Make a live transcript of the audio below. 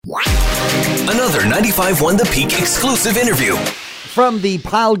95.1 The Peak exclusive interview. From the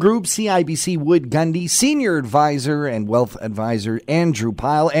Pyle Group, CIBC Wood Gundy, Senior Advisor and Wealth Advisor, Andrew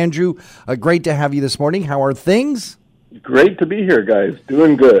Pyle. Andrew, great to have you this morning. How are things? Great to be here, guys.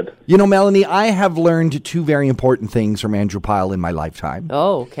 Doing good. You know, Melanie, I have learned two very important things from Andrew Pyle in my lifetime.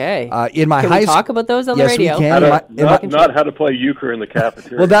 Oh, okay. In my Can we talk about those on the radio? Yes, we can. Not how to play euchre in the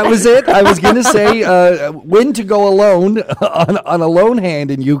cafeteria. Well, that was it. I was going to say when to go alone on a lone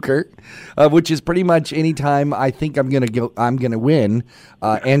hand in euchre, which is pretty much any time I think I'm going to win.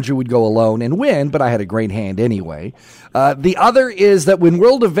 Andrew would go alone and win, but I had a great hand anyway. The other is that when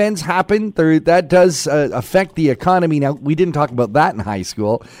world events happen, that does affect the economy. Now, we didn't talk about that in high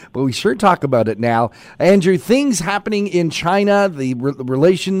school, but we sure talk about it now. Andrew, things happening in China, the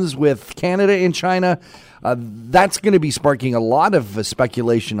relations with Canada and China, that's going to be sparking a lot of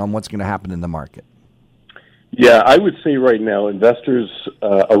speculation on what's going to happen in the market. Yeah, I would say right now investors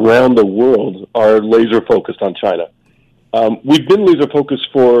around the world are laser focused on China. We've been laser focused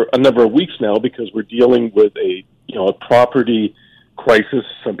for a number of weeks now because we're dealing with a property crisis.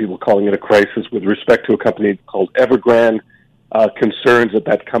 Some people calling it a crisis with respect to a company called Evergrande. Concerns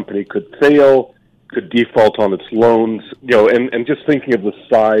that company could fail, could default on its loans. And just thinking of the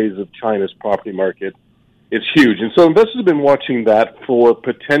size of China's property market, it's huge. And so investors have been watching that for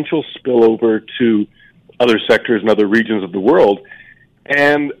potential spillover to other sectors and other regions of the world.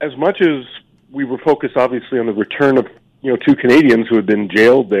 And as much as we were focused, obviously, on the return of two Canadians who had been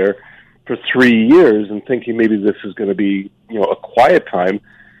jailed there for 3 years and thinking maybe this is going to be a quiet time,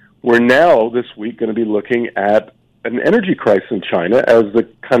 we're now this week going to be looking at an energy crisis in China as the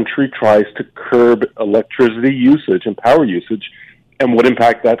country tries to curb electricity usage and power usage, and what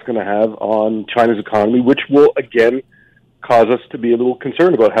impact that's going to have on China's economy, which will again cause us to be a little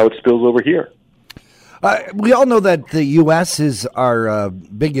concerned about how it spills over here. We all know that the U.S. is our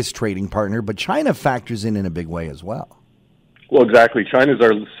biggest trading partner, but China factors in a big way as well. Well, exactly. China is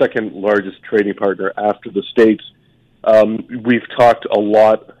our second largest trading partner after the States. We've talked a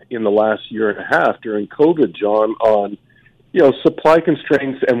lot in the last year and a half during COVID, John, on supply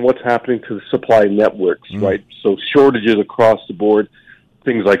constraints and what's happening to the supply networks, right? So shortages across the board,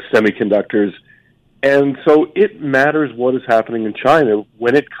 things like semiconductors. And so it matters what is happening in China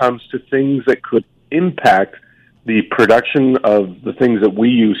when it comes to things that could impact the production of the things that we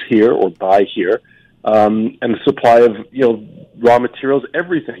use here or buy here, and the supply of raw materials,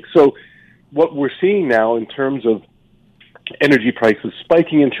 everything. So what we're seeing now in terms of energy prices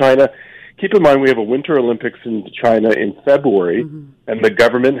spiking in China, keep in mind we have a Winter Olympics in China in February, and the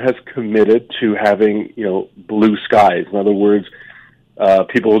government has committed to having blue skies. In other words,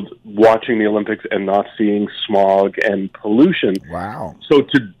 people watching the Olympics and not seeing smog and pollution. Wow. So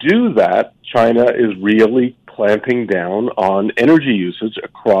to do that, China is really clamping down on energy usage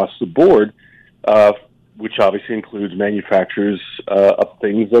across the board, which obviously includes manufacturers of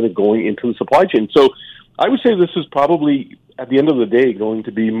things that are going into the supply chain. So I would say this is probably, at the end of the day, going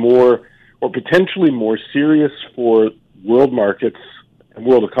to be more or potentially more serious for world markets and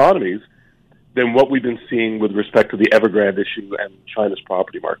world economies than what we've been seeing with respect to the Evergrande issue and China's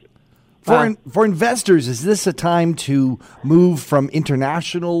property market. For investors, is this a time to move from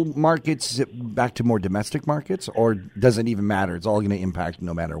international markets back to more domestic markets, or does it even matter? It's all going to impact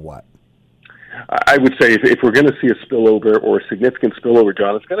no matter what. I would say if we're going to see a spillover or a significant spillover,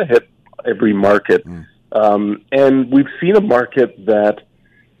 John, it's going to hit every market. And we've seen a market that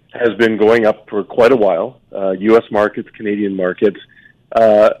has been going up for quite a while, U.S. markets, Canadian markets.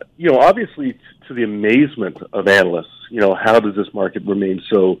 Obviously, to the amazement of analysts, how does this market remain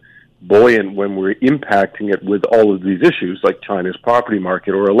so buoyant when we're impacting it with all of these issues like China's property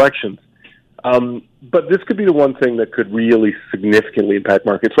market or elections? But this could be the one thing that could really significantly impact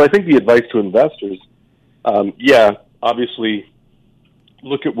markets. So I think the advice to investors, obviously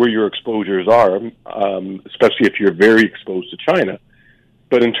look at where your exposures are, especially if you're very exposed to China.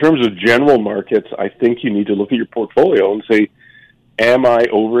 But in terms of general markets, I think you need to look at your portfolio and say, am I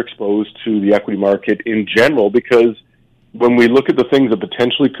overexposed to the equity market in general? Because when we look at the things that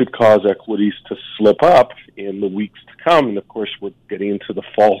potentially could cause equities to slip up in the weeks to come, and of course we're getting into the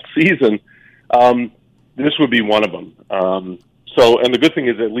fall season, this would be one of them. And the good thing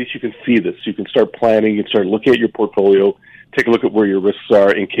is at least you can see this. You can start planning, you can start looking at your portfolio, take a look at where your risks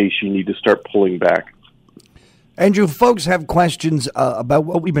are in case you need to start pulling back. Andrew, folks have questions about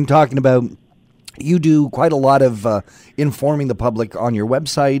what we've been talking about. You do quite a lot of informing the public on your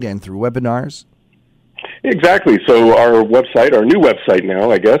website and through webinars. Exactly. So our website, our new website now,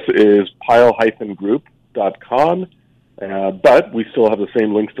 I guess, is pyle-group.com. But we still have the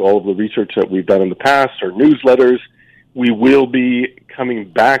same links to all of the research that we've done in the past, our newsletters. We will be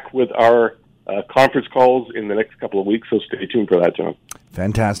coming back with our conference calls in the next couple of weeks, so stay tuned for that, John.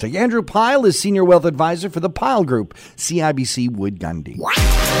 Fantastic. Andrew Pyle is Senior Wealth Advisor for the Pyle Group, CIBC Wood Gundy.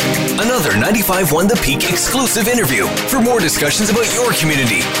 Another 95.1 The Peak exclusive interview. For more discussions about your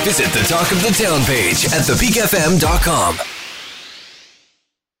community, visit the Talk of the Town page at thepeakfm.com.